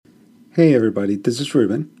Hey everybody, this is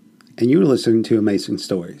Ruben, and you're listening to Amazing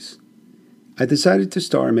Stories. I decided to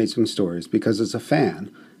start Amazing Stories because as a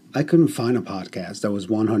fan, I couldn't find a podcast that was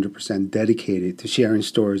 100% dedicated to sharing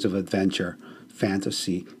stories of adventure,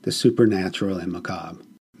 fantasy, the supernatural, and macabre.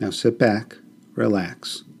 Now sit back,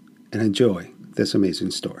 relax, and enjoy this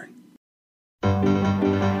amazing story.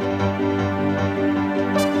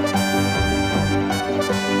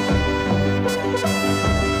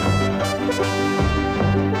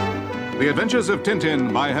 The Adventures of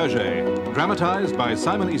Tintin by Hergé, dramatized by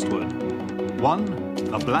Simon Eastwood.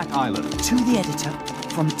 1. A Black Island. To the editor,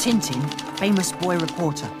 from Tintin, famous boy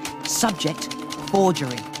reporter. Subject,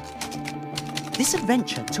 forgery. This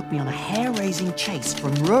adventure took me on a hair-raising chase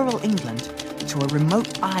from rural England to a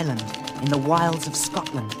remote island in the wilds of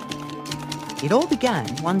Scotland. It all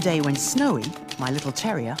began one day when Snowy, my little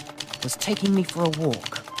terrier, was taking me for a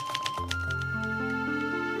walk.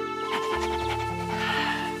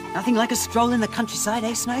 Nothing like a stroll in the countryside,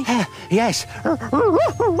 eh, Snowy? Yes. But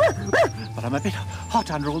I'm a bit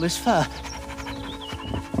hot under all this fur.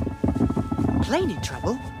 Plane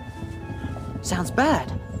trouble? Sounds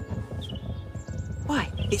bad.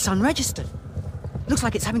 Why, it's unregistered. Looks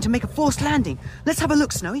like it's having to make a forced landing. Let's have a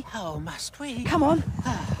look, Snowy. Oh, must we? Come on.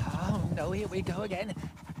 Oh, no, here we go again.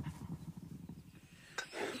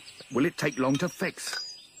 Will it take long to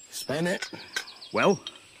fix? Spin it. Well?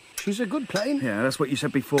 She's a good plane. Yeah, that's what you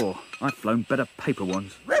said before. I've flown better paper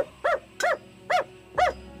ones. Hey,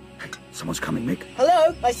 someone's coming, Mick.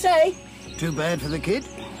 Hello, I say. Too bad for the kid.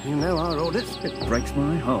 You know our orders. It breaks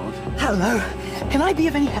my heart. Hello. Can I be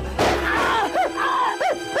of any help?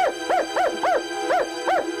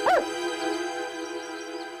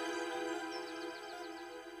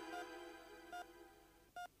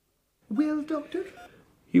 Well, Doctor?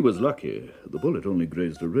 He was lucky. The bullet only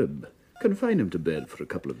grazed a rib. Confine him to bed for a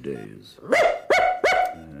couple of days.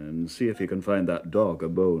 And see if you can find that dog a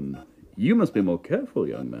bone. You must be more careful,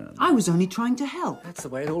 young man. I was only trying to help. That's the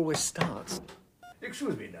way it always starts.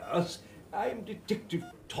 Excuse me, nurse. I'm Detective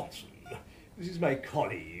Thompson. This is my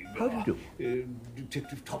colleague. How do you do?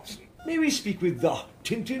 Detective Thompson. May we speak with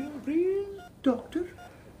Tintin, please? Doctor?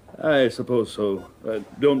 I suppose so.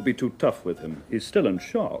 Don't be too tough with him. He's still in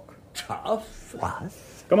shock. Tough? What?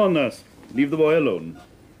 Come on, nurse. Leave the boy alone.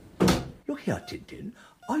 Look here, Tintin.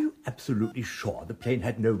 Are you absolutely sure the plane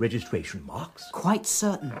had no registration marks? Quite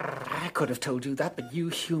certain. I could have told you that, but you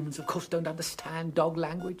humans, of course, don't understand dog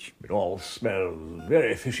language. It all smells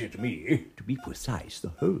very fishy to me. To be precise, the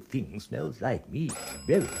whole thing smells like me.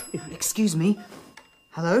 Very fishy. Excuse me.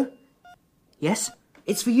 Hello? Yes?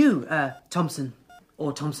 It's for you, Thompson.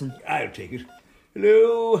 Or Thompson. I'll take it.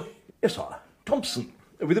 Hello? Yes, sir. Thompson,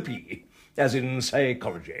 with a P, as in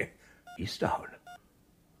psychology. Easttown.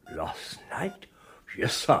 Last night?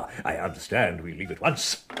 Yes, sir. I understand. We'll leave at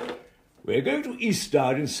once. We're going to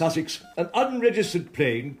Easttown in Sussex. An unregistered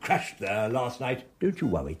plane crashed there last night. Don't you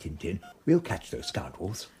worry, Tintin. We'll catch those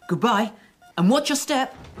scoundrels. Goodbye. And watch your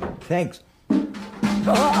step. Thanks.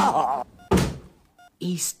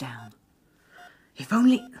 Easttown. If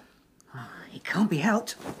only... it can't be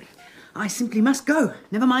helped. I simply must go.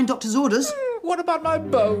 Never mind doctor's orders. What about my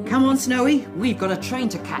bone? Come on, Snowy. We've got a train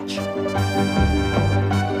to catch.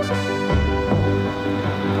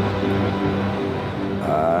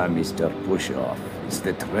 Mr. Pushoff. It's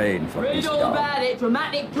the train for Read this all town. about it.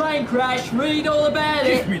 Dramatic plane crash. Read all about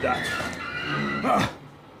it. Give me that.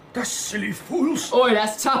 The silly fools. Oi,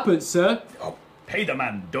 that's tuppence, sir. Oh, pay the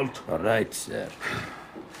man, dolt. All right, sir.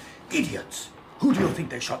 Idiots. Who do you think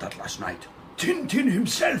they shot at last night? Tintin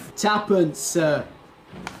himself. Tuppence, sir.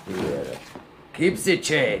 Here. Keep the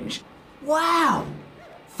change. Wow.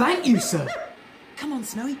 Thank you, sir. Come on,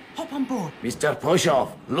 Snowy. Hop on board. Mr.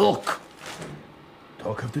 Pushoff, look.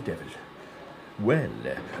 Talk of the devil. Well,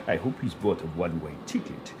 I hope he's bought a one-way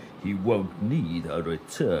ticket. He won't need a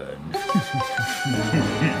return.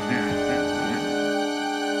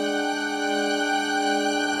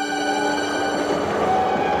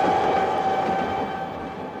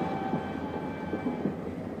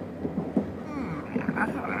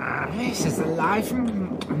 This is the life.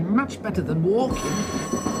 Much better than walking.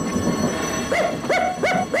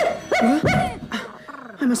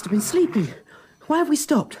 I must have been sleeping. Why have we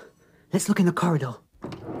stopped? Let's look in the corridor.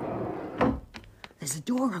 There's a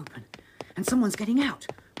door open, and someone's getting out.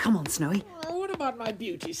 Come on, Snowy. What about my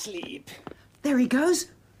beauty sleep? There he goes.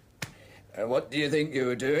 What do you think you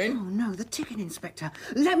were doing? Oh, no, the ticket inspector.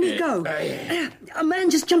 Let me go. A man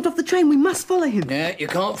just jumped off the train. We must follow him. Yeah, you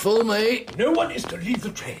can't fool me. No one is to leave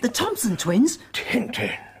the train. The Thompson twins?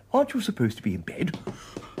 Tintin, aren't you supposed to be in bed?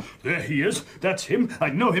 There he is. That's him.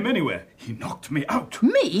 I'd know him anywhere. He knocked me out.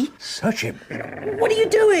 Me? Search him. What are you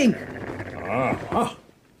doing? A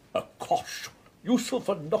cosh. Useful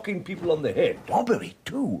for knocking people on the head. Robbery,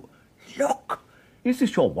 too. Look. Is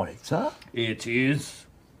this your wallet, sir? It is.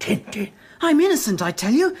 Tintin. I'm innocent, I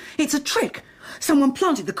tell you. It's a trick. Someone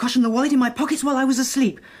planted the cosh and the wallet in my pockets while I was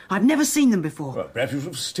asleep. I've never seen them before. Well, perhaps you should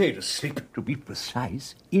have stayed asleep. To be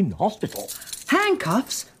precise, in hospital.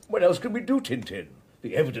 Handcuffs? What else can we do, Tintin?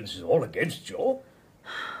 The evidence is all against you.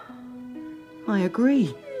 I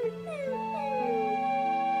agree.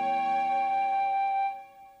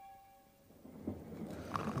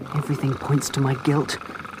 Everything points to my guilt.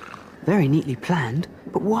 Very neatly planned,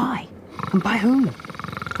 but why? And by whom?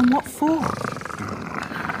 And what for?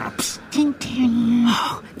 Psst, Tintin.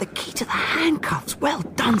 Oh, the key to the handcuffs. Well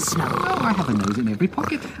done, Snow. Oh, I have a nose in every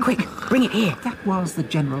pocket. Quick, bring it here. That was the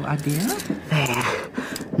general idea. There.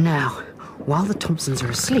 Now, while the Thompsons are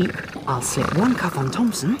asleep, I'll slip one cuff on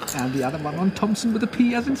Thompson. And the other one on Thompson with a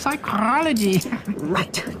P as in psychology.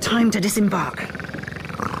 Right, time to disembark.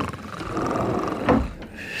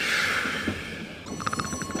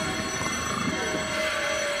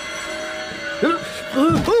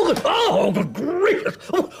 Oh, good gracious!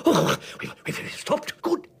 We've stopped.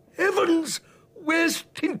 Good heavens! Where's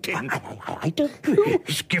Tintin? I don't know.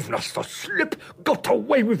 He's given us the slip. Got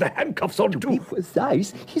away with the handcuffs on, To too. be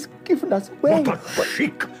precise, he's given us away. What a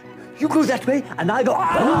chic! You go that way, and I go...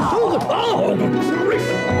 Oh, good grief!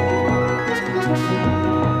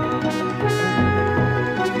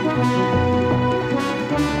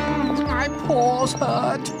 My paws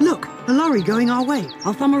hurt. Look, a lorry going our way.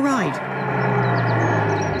 I'll thumb a ride.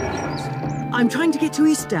 I'm trying to get to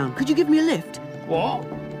Eastdown. Could you give me a lift? What?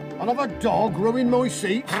 Another dog ruin my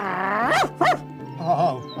seat?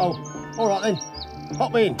 Oh, all right then.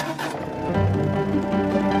 Hop in.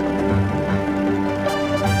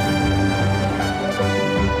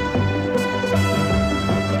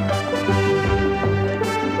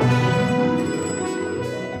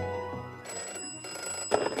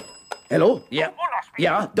 Hello? Yeah.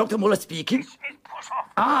 Yeah, Dr. Muller speaking.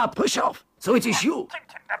 Ah, push off. So it is you.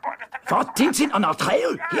 For Tintin on our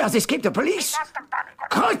trail? He has escaped the police.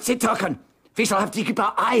 Kreuzitaken. We shall have to keep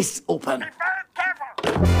our eyes open.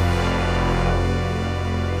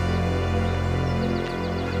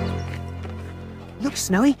 Look,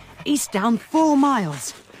 Snowy. Eastdown 4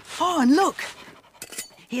 miles. Oh, and look.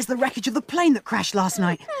 Here's the wreckage of the plane that crashed last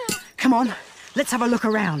night. Come on, let's have a look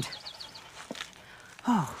around.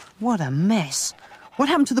 Oh, what a mess. What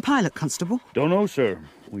happened to the pilot, Constable? Don't know, sir.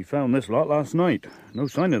 We found this lot last night. No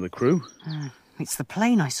sign of the crew. It's the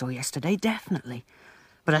plane I saw yesterday, definitely.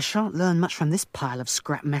 But I shan't learn much from this pile of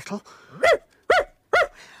scrap metal.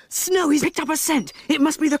 Snowy's picked up a scent. It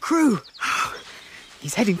must be the crew.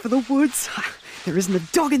 He's heading for the woods. There isn't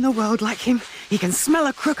a dog in the world like him. He can smell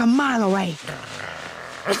a crook a mile away.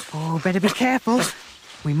 Oh, better be careful.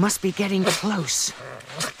 We must be getting close.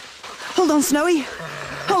 Hold on, Snowy.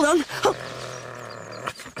 Hold on.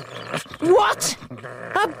 What?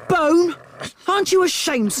 A bone? Aren't you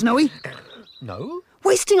ashamed, Snowy? No?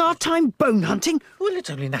 Wasting our time bone hunting? Well, it's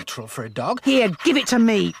only natural for a dog. Here, give it to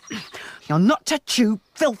me. You're not to chew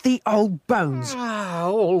filthy old bones. Ah,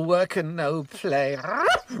 all work and no play.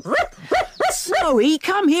 Snowy,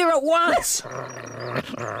 come here at once.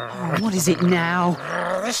 Oh, what is it now?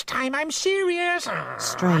 This time I'm serious.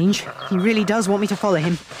 Strange. He really does want me to follow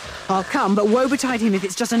him. I'll come, but woe betide him if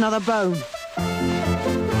it's just another bone.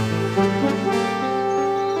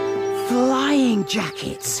 Flying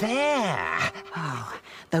jackets. There. Oh,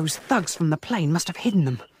 those thugs from the plane must have hidden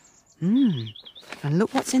them. And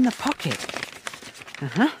look what's in the pocket.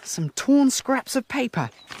 Some torn scraps of paper.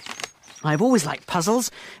 I've always liked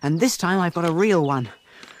puzzles, and this time I've got a real one.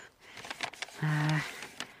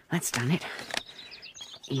 That's done it.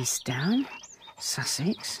 Eastdown,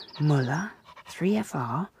 Sussex, Muller,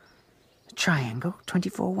 3FR, triangle,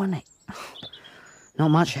 2418.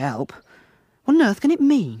 Not much help. What on earth can it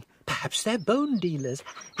mean? Perhaps they're bone dealers.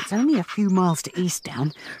 It's only a few miles to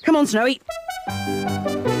Eastdown. Come on, Snowy.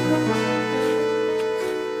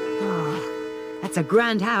 That's a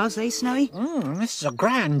grand house, eh, Snowy? This is a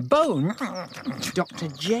grand bone. Dr.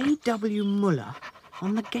 J.W. Muller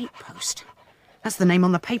on the gatepost. That's the name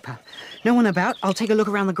on the paper. No one about. I'll take a look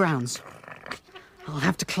around the grounds. I'll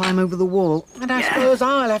have to climb over the wall. And I suppose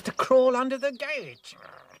I'll have to crawl under the gate.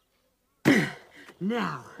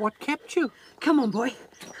 Now. What kept you? Come on, boy.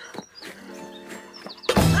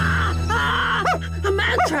 A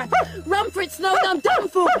man trap! Run for it, Snowy, I'm done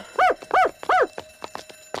for!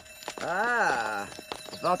 Ah,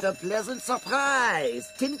 what a pleasant surprise.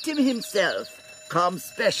 Tintin himself come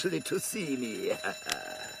specially to see me.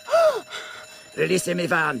 Release him,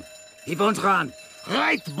 Ivan. He won't run.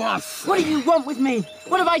 Right, boss. What do you want with me?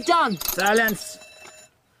 What have I done? Silence.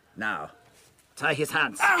 Now, tie his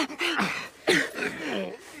hands. All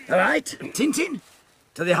right, Tintin,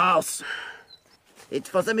 to the house.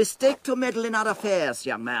 It was a mistake to meddle in our affairs,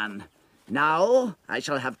 young man. Now, I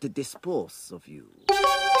shall have to dispose of you.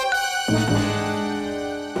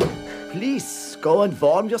 Please, go and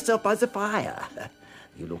warm yourself by the fire.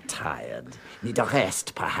 You look tired. Need a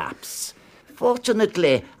rest, perhaps.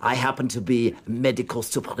 Fortunately, I happen to be medical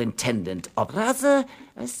superintendent of rather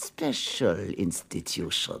a special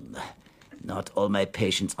institution. Not all my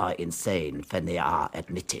patients are insane when they are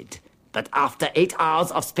admitted. But after 8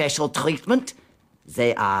 hours of special treatment,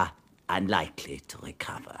 they are unlikely to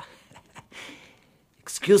recover.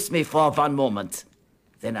 Excuse me for one moment,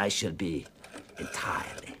 then I shall be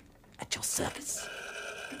entirely at your service.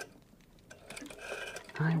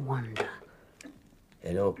 I wonder.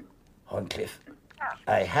 Hello, Horncliffe.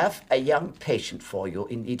 I have a young patient for you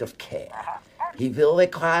in need of care. He will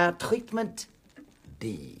require treatment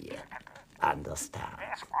B. Understand?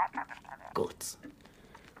 Good.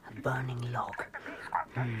 A burning log.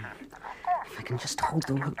 If I can just hold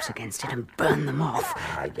the ropes against it and burn them off.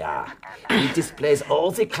 Yeah. He displays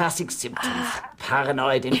all the classic symptoms.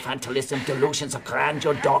 Paranoid infantilism, delusions of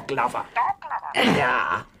grandeur, dog lover.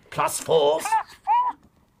 Yeah. Plus 4.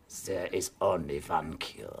 There is only one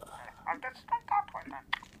cure.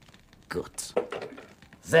 Good.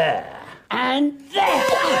 There. And there!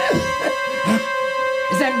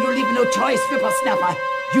 Then you leave no choice, whippersnapper.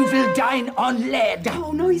 You will dine on lead.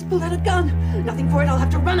 Oh no, he's pulled out a gun. Nothing for it, I'll have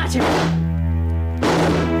to run at him.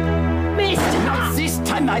 Missed! Not this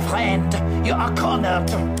time, my friend. You are cornered.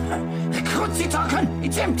 Kruzitoken,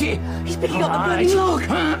 it's empty. He's picking up the burning log.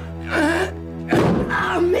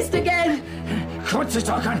 Oh, missed again.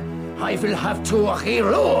 Kruzitoken, I will have to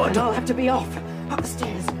reload. I'll have to be off. Up the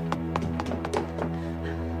stairs.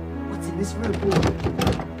 What's in this room?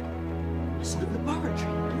 It's like a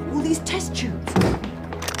laboratory. All these test tubes.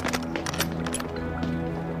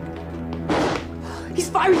 He's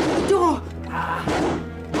firing through the door.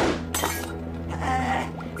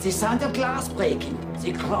 The sound of glass breaking.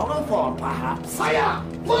 The chloroform, perhaps. Fire!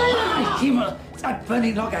 Fire! Himmel, that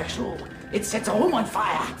burning log actual. It sets a room on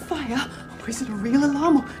fire. Fire? Or is it a real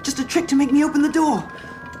alarm or just a trick to make me open the door?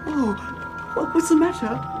 Oh, what's the matter?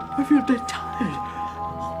 I feel dead tired.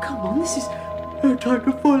 Oh, come on, this is no time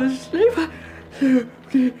to fall asleep.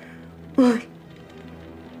 What?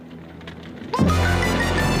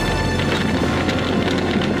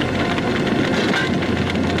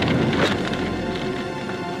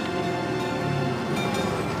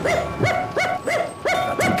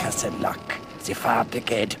 Luck. The fire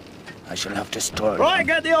brigade. I shall have to store. Right,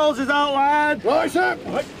 get the hoses out, lad. Right, sir.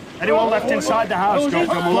 Anyone left inside the house,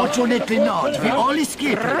 Dr. Muller? Fortunately not. We all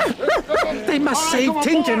escaped. They must save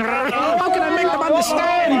Tintin. How can I make them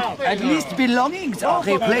understand? At least belongings are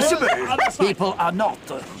replaceable. People are not.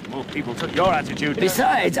 More people took your attitude.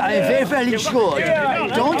 Besides, I am very well insured.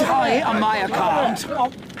 Don't hurry on my account.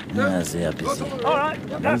 They're busy. All right,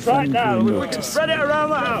 that's right now. We'll spread it around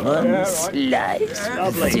the house. One slice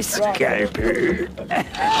of the scalpel.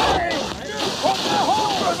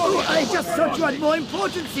 I just thought you had more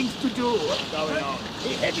important things to do.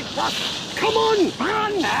 Come on,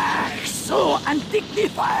 run! So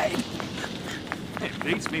undignified. It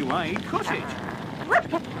beats me why he cut it.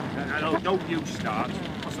 Hello, don't you start.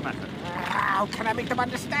 What's the matter? How can I make them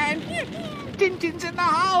understand? Tintin's in the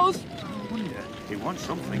house. I wonder, he wants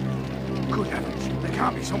something. Good heavens, there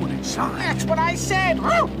can't be someone inside. That's what I said.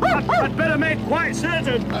 I'd better make quite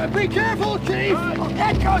certain. Be careful, Chief!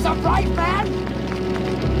 There goes a bright man.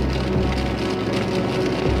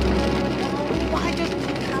 Why doesn't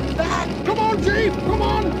he come back? Come on, Chief! Come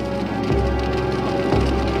on!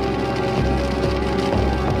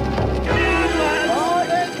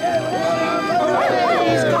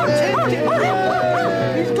 He's got him.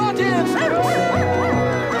 He's got him.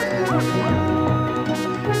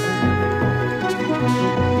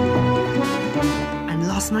 And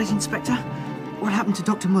last night, Inspector, what happened to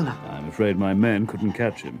Dr. Muller? I'm afraid my men couldn't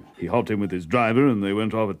catch him. He hopped in with his driver and they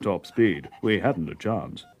went off at top speed. We hadn't a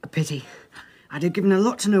chance. A pity. I'd have given a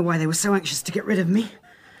lot to know why they were so anxious to get rid of me.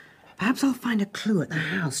 Perhaps I'll find a clue at the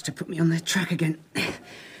house to put me on their track again.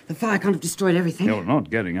 The fire can't have destroyed everything. You're not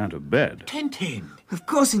getting out of bed. Tintin. Of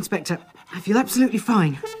course, Inspector. I feel absolutely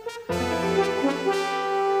fine.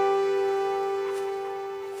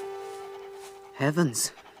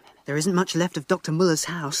 Heavens. There isn't much left of Dr. Muller's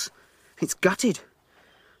house. It's gutted.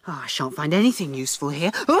 Oh, I shan't find anything useful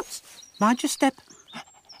here. Oops! Mind your step.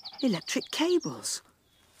 Electric cables.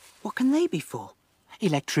 What can they be for?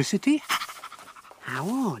 Electricity? How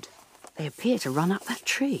odd. They appear to run up that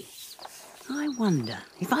tree. I wonder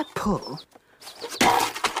if I pull...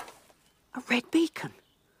 A red beacon.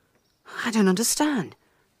 I don't understand.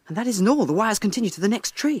 And that isn't all. The wires continue to the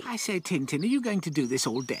next tree. I say, Tintin, are you going to do this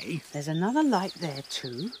all day? There's another light there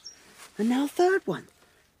too. And now a third one.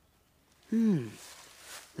 The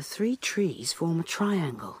 3 trees form a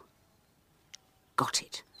triangle. Got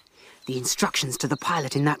it. The instructions to the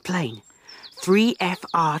pilot in that plane.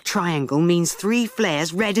 3FR triangle means 3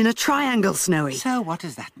 flares red in a triangle, Snowy. So what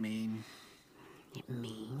does that mean? It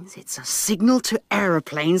means it's a signal to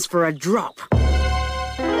aeroplanes for a drop.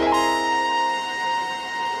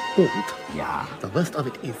 Und Ja? the worst of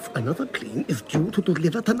it is another plane is due to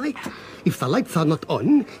deliver tonight. If the lights are not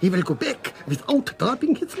on, he will go back without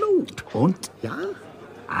dropping his load. Und? Ja?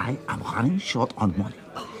 I am running short on money.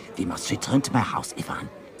 We must return to my house, Ivan.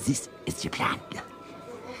 This is the plan.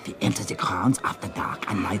 We enter the grounds after dark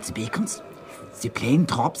and light the beacons. The plane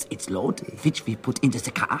drops its load, which we put into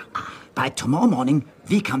the car. By tomorrow morning,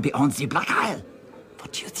 we can be on the Black Isle.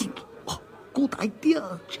 What do you think? Oh, good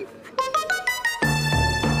idea, Chief.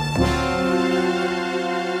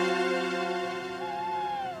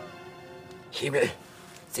 Himmel,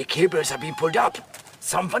 the cables have been pulled up.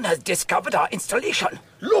 Someone has discovered our installation.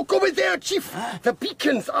 Look over there, Chief. The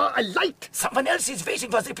beacons are alight. Someone else is waiting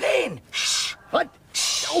for the plane. Shh. What?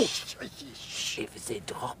 Oh. If they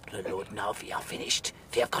drop the load now, we are finished.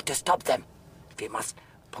 We have got to stop them. We must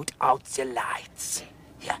put out the lights.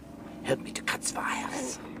 Here, help me to cut the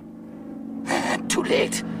wires. Too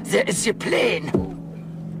late. There is the plane.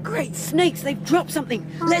 Great snakes, they've dropped something.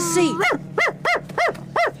 Let's see.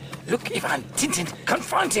 Look, Ivan, Tintin,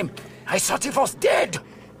 confront him. I thought he was dead.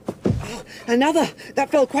 Another. That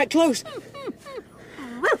fell quite close.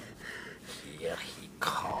 Here he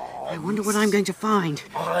comes. I wonder what I'm going to find.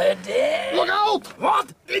 Already? Look out!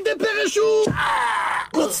 What? In the parachute!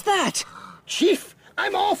 What's that? Chief,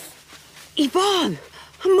 I'm off. Ivan!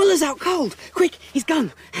 Muller's out cold. Quick, his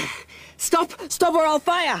gun. Stop or I'll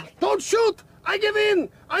fire. Don't shoot. I give in.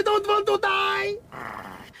 I don't want to die.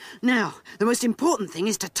 Now, the most important thing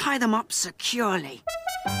is to tie them up securely.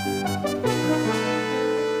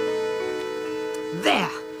 There!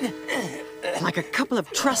 Like a couple of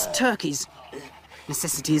trussed turkeys.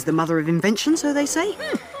 Necessity is the mother of invention, so they say.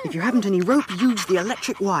 If you haven't any rope, use the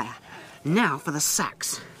electric wire. Now for the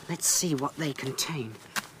sacks. Let's see what they contain.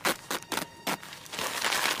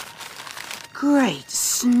 Great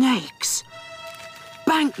snakes.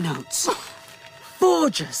 Banknotes.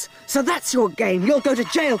 Forgers. So that's your game. You'll go to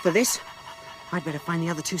jail for this. I'd better find the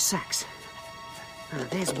other 2 sacks. Oh,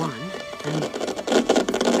 there's one. And...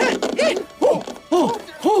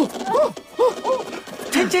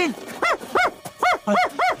 Tintin!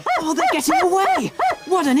 Oh, they're getting away!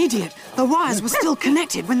 What an idiot! The wires were still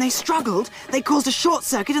connected. When they struggled, they caused a short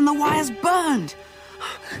circuit and the wires burned.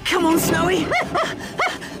 Come on, Snowy!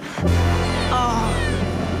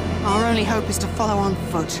 Oh, our only hope is to follow on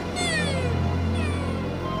foot.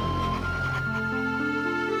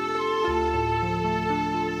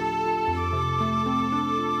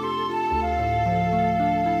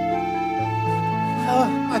 Oh,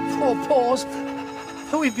 my poor paws.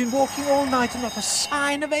 We've been walking all night and not a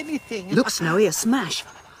sign of anything. Look, Snowy, a smash.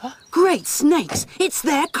 Great snakes! It's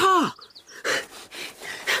their car!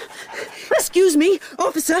 Excuse me,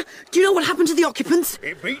 officer, do you know what happened to the occupants?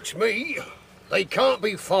 It beats me. They can't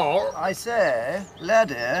be far. I say,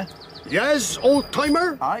 laddie. Yes,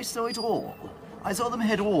 old-timer? I saw it all. I saw them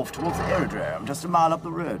head off towards the aerodrome, just a mile up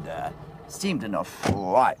the road there. Seemed in a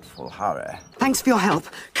frightful hurry. Thanks for your help.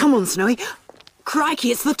 Come on, Snowy.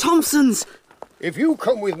 Crikey, it's the Thompsons. If you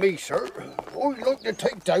come with me, sir, I'd like to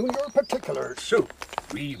take down your particulars. So,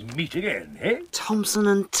 we meet again, eh? Thompson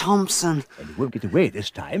and Thompson. And you won't get away this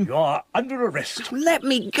time. You're under arrest. Let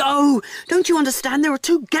me go. Don't you understand? There are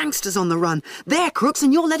 2 gangsters on the run. They're crooks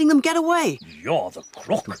and you're letting them get away. You're the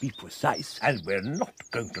crook, to be precise, and we're not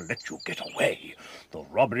going to let you get away. The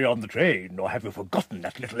robbery on the train, or have you forgotten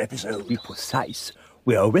that little episode? Be precise.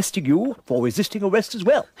 We're arresting you for resisting arrest as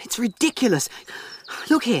well. It's ridiculous.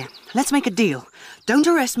 Look here, let's make a deal. Don't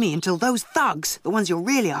arrest me until those thugs, the ones you're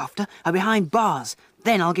really after, are behind bars.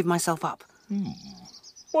 Then I'll give myself up.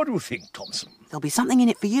 What do you think, Thompson? There'll be something in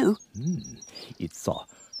it for you. It's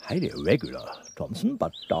highly irregular, Thompson,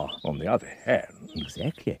 but on the other hand...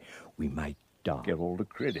 Exactly. We might get all the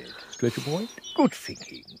credit. Straight to point? Good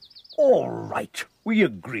thinking. All right, we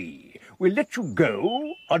agree. We'll let you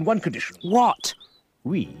go on one condition. What?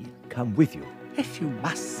 We come with you. If you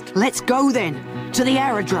must. Let's go then, to the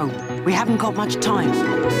aerodrome. We haven't got much time.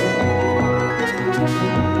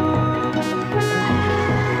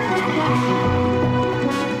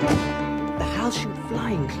 The Halshute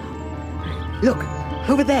Flying Club. Look,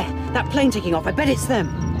 over there. That plane taking off. I bet it's them.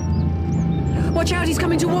 Watch out, he's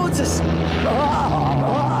coming towards us. I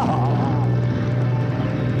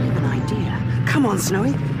have an idea. Come on,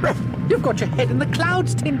 Snowy. You've got your head in the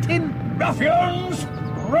clouds, Tintin. Ruffians!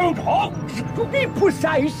 Road hogs! To be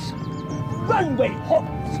precise, runway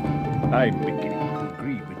hogs! I'm beginning to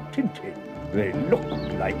agree with Tintin. They look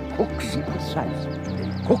like hooks. Precisely.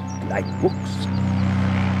 They hook like hooks.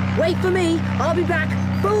 Wait for me. I'll be back.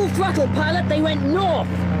 Full throttle, pilot. They went north.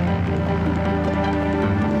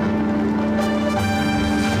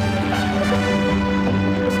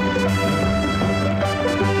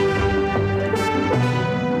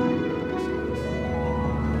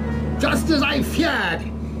 Just as I feared.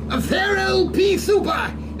 A fair old pea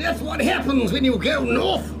super. That's what happens when you go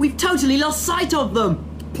north. We've totally lost sight of them.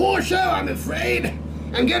 Poor show, I'm afraid.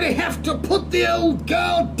 I'm going to have to put the old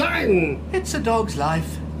girl down. It's a dog's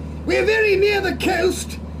life. We're very near the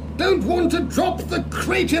coast. Don't want to drop the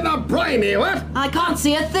crate in a briny, what? I can't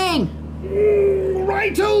see a thing.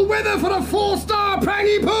 Right old weather for a 4-star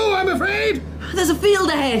prangy poo, I'm afraid. There's a field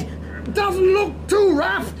ahead. Doesn't look too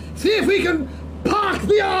rough. See if we can park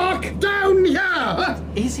the Ark down here. What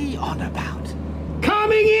is he on about?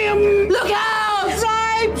 Coming in. Look out!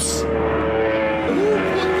 Stripes! Who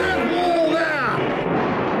put that wall there?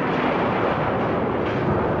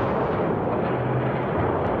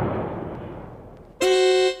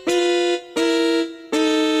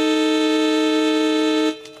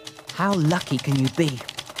 How lucky can you be?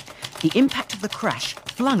 The impact of the crash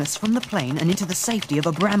flung us from the plane and into the safety of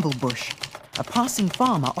a bramble bush. A passing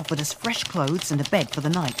farmer offered us fresh clothes and a bed for the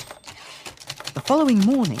night. The following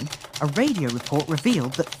morning, a radio report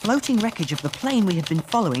revealed that floating wreckage of the plane we had been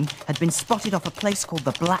following had been spotted off a place called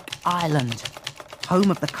the Black Island, home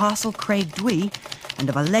of the Castle Craig Dwee and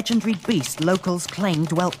of a legendary beast locals claimed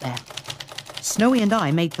dwelt there. Snowy and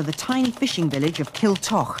I made for the tiny fishing village of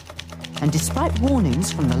Kiltoch, and despite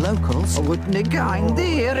warnings from the locals... I wouldn't have gone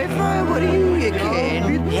there if I were you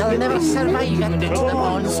again. He'll never survive into the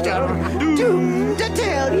monster. Doomed, I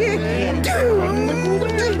tell you. Doomed.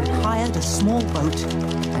 hired a small boat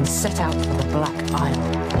and set out for the Black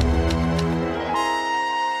Island.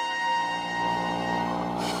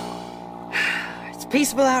 It's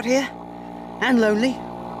peaceful out here. And lonely.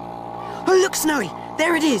 Oh, look, Snowy.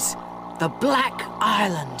 There it is. The Black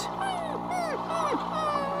Island.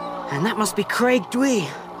 And that must be Craig Dwee.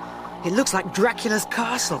 It looks like Dracula's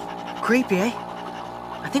castle. Creepy, eh?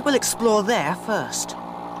 I think we'll explore there first.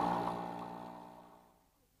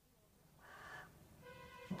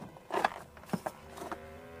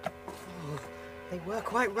 They were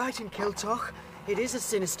quite right in Kiltoch. It is a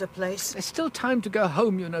sinister place. There's still time to go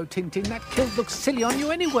home, you know, Tintin. That kilt looks silly on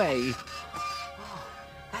you anyway.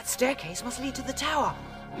 That staircase must lead to the tower.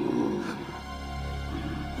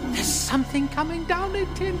 There's something coming down it,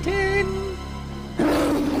 Tintin.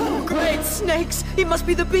 Oh, great snakes! It must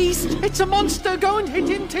be the beast! It's a monster! Go and hit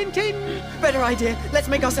him, Tintin! Better idea. Let's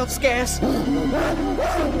make ourselves scarce.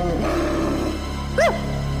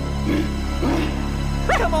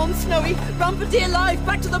 Come on, Snowy! Run for dear life!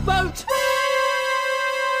 Back to the boat!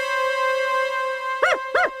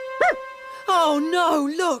 Oh, no!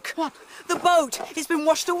 Look! What? The boat! It's been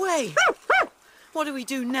washed away! What do we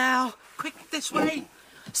do now? Quick, this way!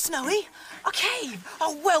 Snowy? A cave!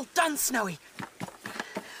 Oh, well done, Snowy!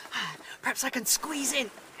 Perhaps I can squeeze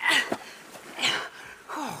in.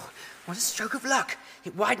 Oh, what a stroke of luck.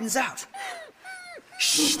 It widens out.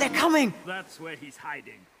 Shh, they're coming. That's where he's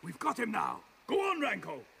hiding. We've got him now. Go on,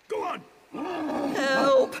 Ranko. Go on.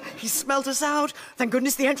 Help! He smelt us out. Thank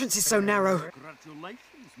goodness the entrance is so narrow.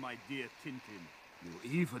 Congratulations, my dear Tintin.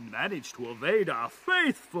 You even managed to evade our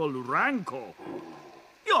faithful Ranko.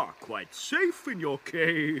 You're quite safe in your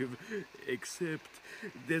cave. Except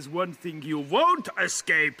there's one thing you won't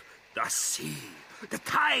escape. The sea. The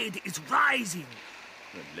tide is rising.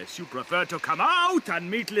 Unless you prefer to come out and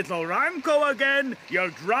meet little Ranko again,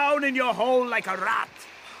 you'll drown in your hole like a rat.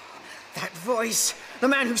 That voice. The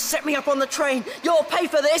man who set me up on the train. You'll pay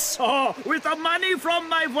for this. Oh, with the money from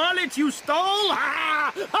my wallet you stole?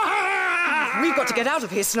 We've got to get out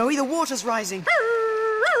of here, Snowy. The water's rising.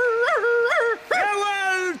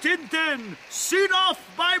 Farewell, Tintin. Seen off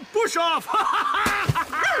by push-off.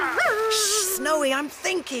 Shh, Snowy, I'm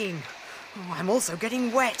thinking. Oh, I'm also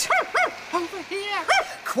getting wet. Over here!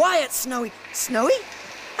 Quiet, Snowy. Snowy?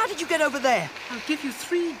 How did you get over there? I'll give you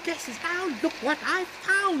 3 guesses now. Look what I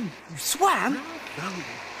found. You swam? No.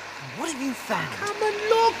 What have you found? Come and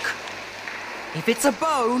look. If it's a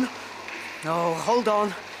bone... Oh, hold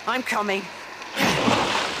on. I'm coming.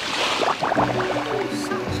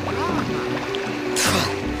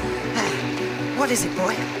 What is it,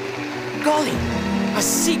 boy? Golly, a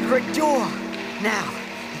secret door. Now,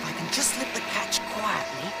 if I can just slip the catch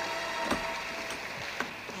quietly.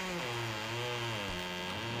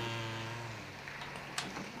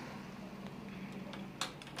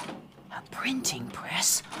 A printing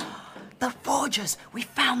press? The forgers! We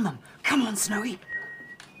found them! Come on, Snowy!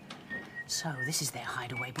 So, this is their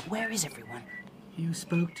hideaway, but where is everyone? You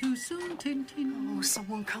spoke too soon, Tintin. Oh,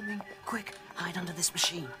 someone coming. Quick, hide under this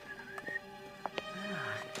machine.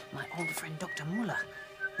 My old friend Dr. Muller.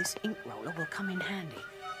 This ink roller will come in handy.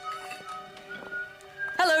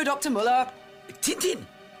 Hello, Dr. Muller. Tintin!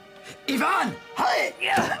 Ivan! Hi!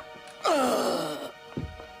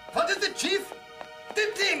 What is it, Chief?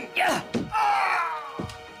 Tintin!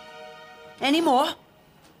 Any more?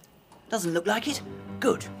 Doesn't look like it.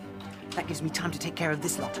 Good. That gives me time to take care of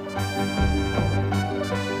this lot.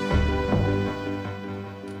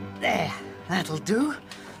 There, that'll do.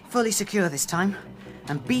 Fully secure this time.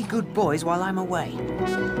 And be good boys while I'm away.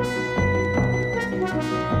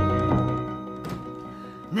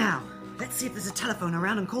 Now, let's see if there's a telephone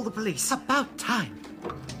around and call the police. About time.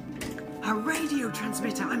 A radio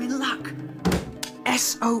transmitter. I'm in luck.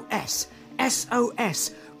 SOS.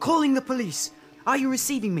 SOS. Calling the police. Are you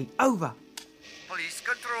receiving me? Over. Police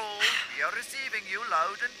control. We are receiving you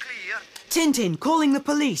loud and clear. Tintin, calling the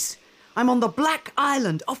police. I'm on the Black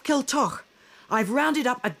Island off Kiltoch. I've rounded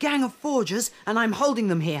up a gang of forgers and I'm holding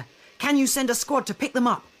them here. Can you send a squad to pick them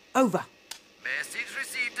up? Over. Message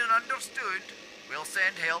received and understood. We'll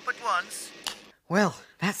send help at once. Well,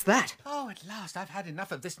 that's that. Oh, at last I've had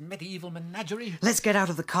enough of this medieval menagerie. Let's get out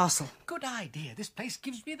of the castle. Good idea. This place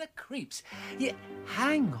gives me the creeps. Yeah,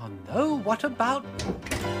 hang on, though. What about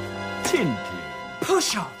Tintin.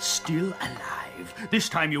 Push off. Still alive. This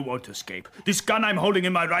time you won't escape. This gun I'm holding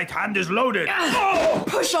in my right hand is loaded.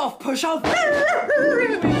 Push off, push off.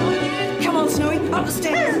 Come on, Snowy, up the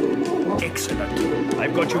stairs. Excellent.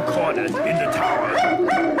 I've got you cornered in the tower.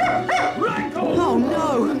 Oh,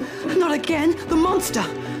 no. Not again. The monster.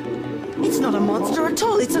 It's not a monster at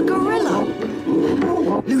all. It's a gorilla.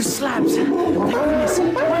 Loose slabs. Thank goodness.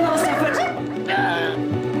 One last effort.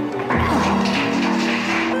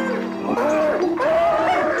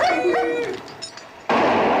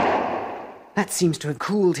 That seems to have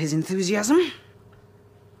cooled his enthusiasm.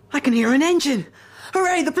 I can hear an engine.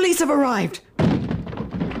 Hooray, the police have arrived.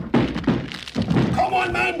 Come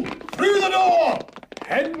on, men! Through the door!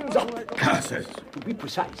 Hands up. Curses! To be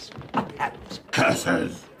precise, up hands.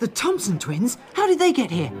 Curses! The Thompson twins? How did they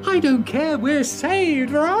get here? I don't care, we're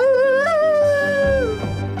saved.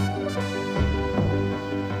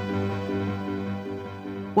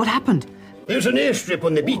 What happened? There's an airstrip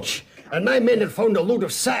on the beach, and my men had found a load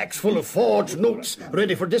of sacks full of forged notes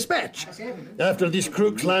ready for dispatch. After these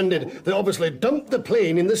crooks landed, they obviously dumped the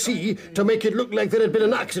plane in the sea to make it look like there had been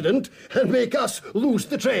an accident and make us lose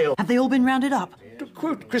the trail. Have they all been rounded up? To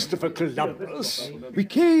quote Christopher Columbus, we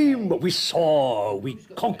came, we saw, we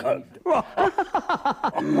conquered.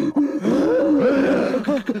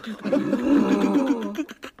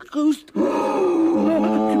 Ghost.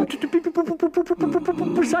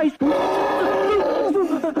 Precise.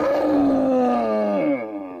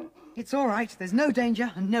 It's all right. There's no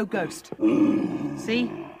danger and no ghost.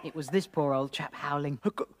 See? It was this poor old chap howling.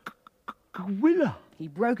 Gorilla. He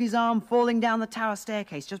broke his arm falling down the tower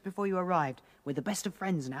staircase just before you arrived. We're the best of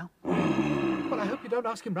friends now. Well, I hope you don't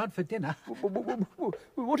ask him round for dinner.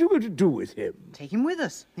 What are we going to do with him? Take him with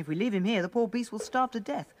us. If we leave him here, the poor beast will starve to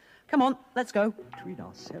death. Come on, let's go. Between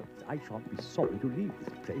ourselves, I shan't be sorry to leave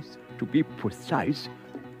this place. To be precise,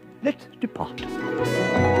 let's depart.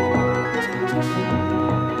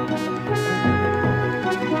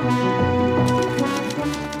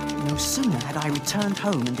 No sooner had I returned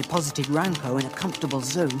home and deposited Ranko in a comfortable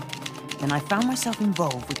zoo than I found myself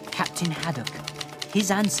involved with Captain Haddock,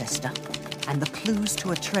 his ancestor, and the clues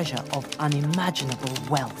to a treasure of unimaginable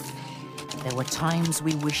wealth. There were times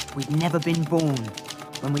we wished we'd never been born,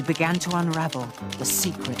 when we began to unravel the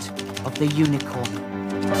secret of the unicorn.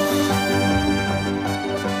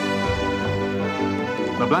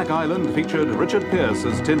 The Black Island featured Richard Pearce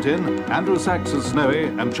as Tintin, Andrew Sachs as Snowy,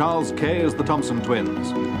 and Charles Kay as the Thompson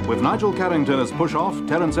twins, with Nigel Carrington as Pushoff,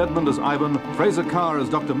 Terence Edmund as Ivan, Fraser Carr as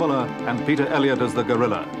Dr. Muller, and Peter Elliott as the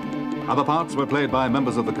Gorilla. Other parts were played by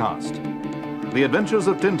members of the cast. The Adventures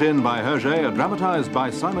of Tintin by Hergé are dramatized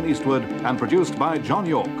by Simon Eastwood and produced by John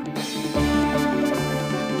York.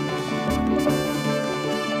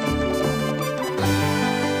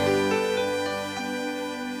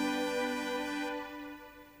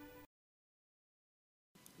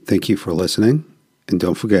 Thank you for listening, and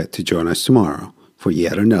don't forget to join us tomorrow for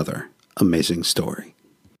yet another amazing story.